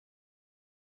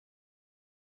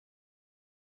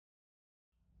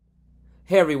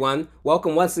Hey everyone,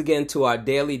 welcome once again to our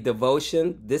daily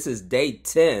devotion. This is day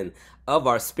 10 of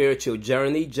our spiritual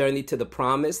journey to the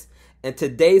promise. And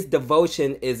today's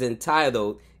devotion is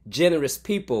entitled, Generous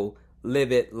People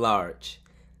Live It Large.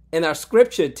 In our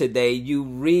scripture today, you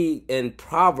read in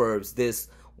Proverbs this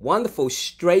wonderful,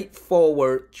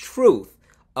 straightforward truth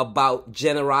about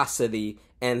generosity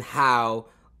and how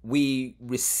we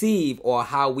receive or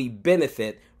how we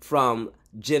benefit from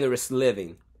generous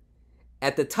living.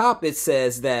 At the top, it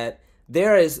says that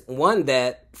there is one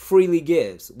that freely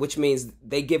gives, which means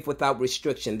they give without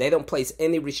restriction. They don't place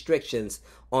any restrictions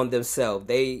on themselves.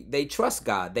 They trust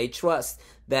God. They trust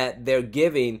that their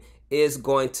giving is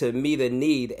going to meet a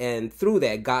need, and through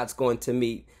that, God's going to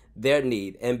meet their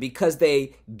need. And because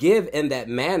they give in that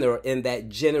manner, in that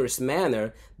generous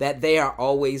manner, that they are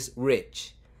always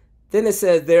rich. Then it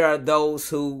says there are those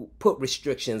who put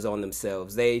restrictions on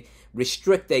themselves. They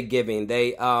restrict their giving.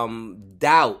 They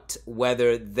doubt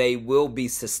whether they will be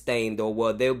sustained or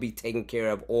whether they'll be taken care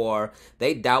of, or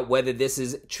they doubt whether this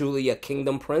is truly a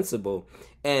kingdom principle.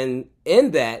 And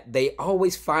in that, they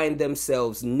always find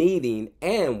themselves needing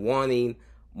and wanting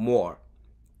more.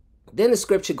 Then the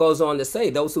scripture goes on to say,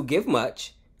 those who give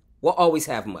much will always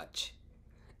have much.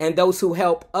 And those who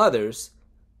help others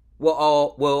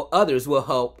others will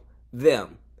help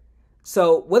them.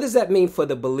 So what does that mean for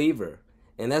the believer?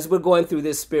 And as we're going through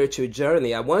this spiritual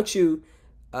journey, I want you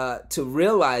to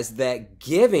realize that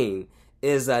giving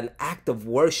is an act of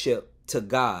worship to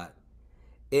God.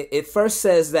 It first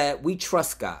says that we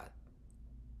trust God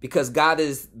because God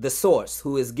is the source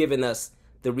who has given us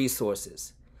the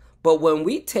resources. But when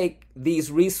we take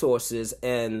these resources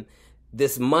and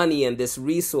this money and this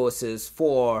resources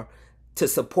to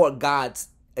support God's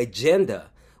agenda,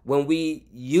 when we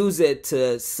use it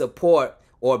to support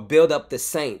or build up the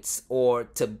saints or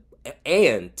to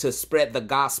spread the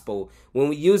gospel, when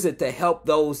we use it to help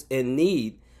those in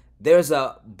need, there's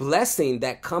a blessing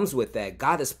that comes with that.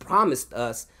 God has promised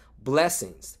us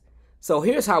blessings. So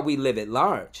here's how we live at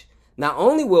large. Not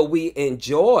only will we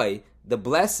enjoy the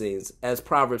blessings, as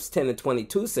Proverbs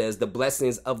 10:22 says, the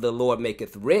blessings of the Lord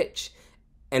maketh rich,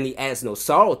 and he adds no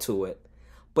sorrow to it,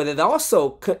 but it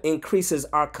also increases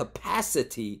our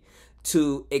capacity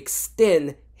to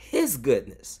extend his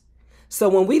goodness. So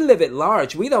when we live at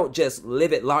large, we don't just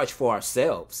live at large for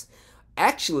ourselves.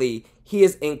 Actually, he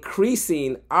is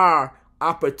increasing our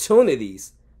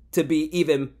opportunities to be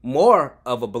even more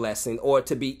of a blessing or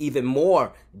to be even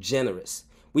more generous.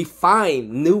 We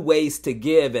find new ways to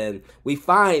give, and we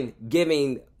find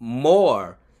giving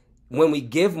more. When we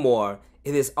give more,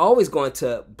 it is always going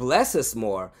to bless us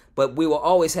more, but we will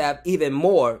always have even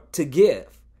more to give.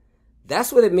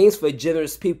 That's what it means for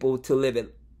generous people to live at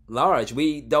large.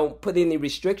 We don't put any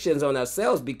restrictions on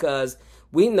ourselves because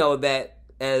we know that,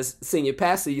 as Senior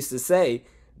Pastor used to say,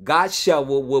 God's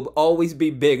shovel will always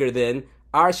be bigger than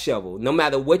our shovel. No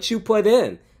matter what you put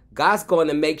in, God's going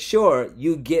to make sure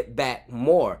you get back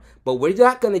more. But we're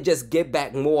not going to just get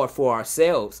back more for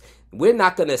ourselves. We're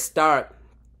not going to start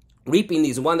reaping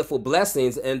these wonderful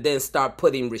blessings and then start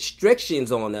putting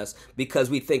restrictions on us because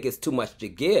we think it's too much to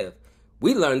give.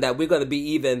 We learned that we're going to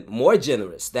be even more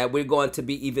generous, that we're going to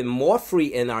be even more free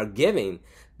in our giving,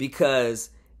 because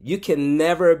you can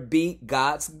never beat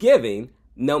God's giving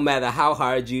no matter how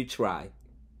hard you try.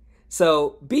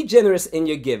 So be generous in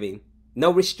your giving,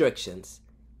 no restrictions.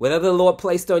 Whatever the Lord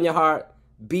placed on your heart,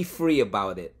 be free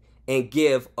about it and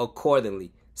give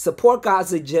accordingly. Support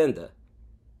God's agenda.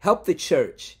 Help the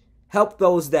church. Help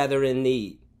those that are in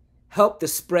need. Help the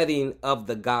spreading of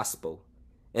the gospel.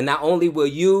 And not only will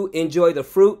you enjoy the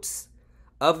fruits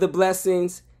of the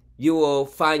blessings, you will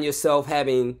find yourself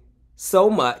having so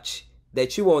much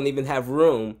that you won't even have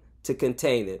room to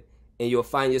contain it. And you'll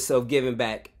find yourself giving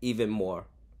back even more.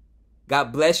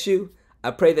 God bless you.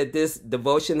 I pray that this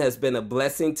devotion has been a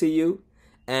blessing to you.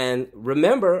 And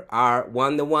remember our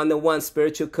one-to-one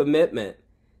spiritual commitment.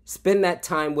 Spend that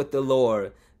time with the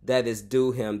Lord that is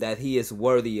due him, that he is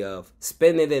worthy of.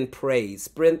 Spend it in praise,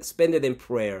 spend it in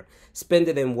prayer, spend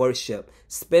it in worship,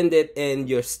 spend it in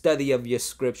your study of your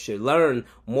scripture. Learn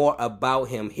more about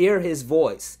him. Hear his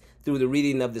voice through the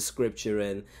reading of the scripture,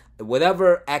 and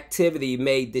whatever activity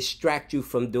may distract you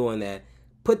from doing that,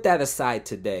 put that aside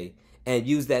today and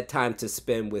use that time to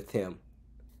spend with him.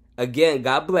 Again,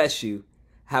 God bless you.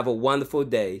 Have a wonderful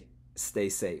day. Stay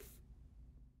safe.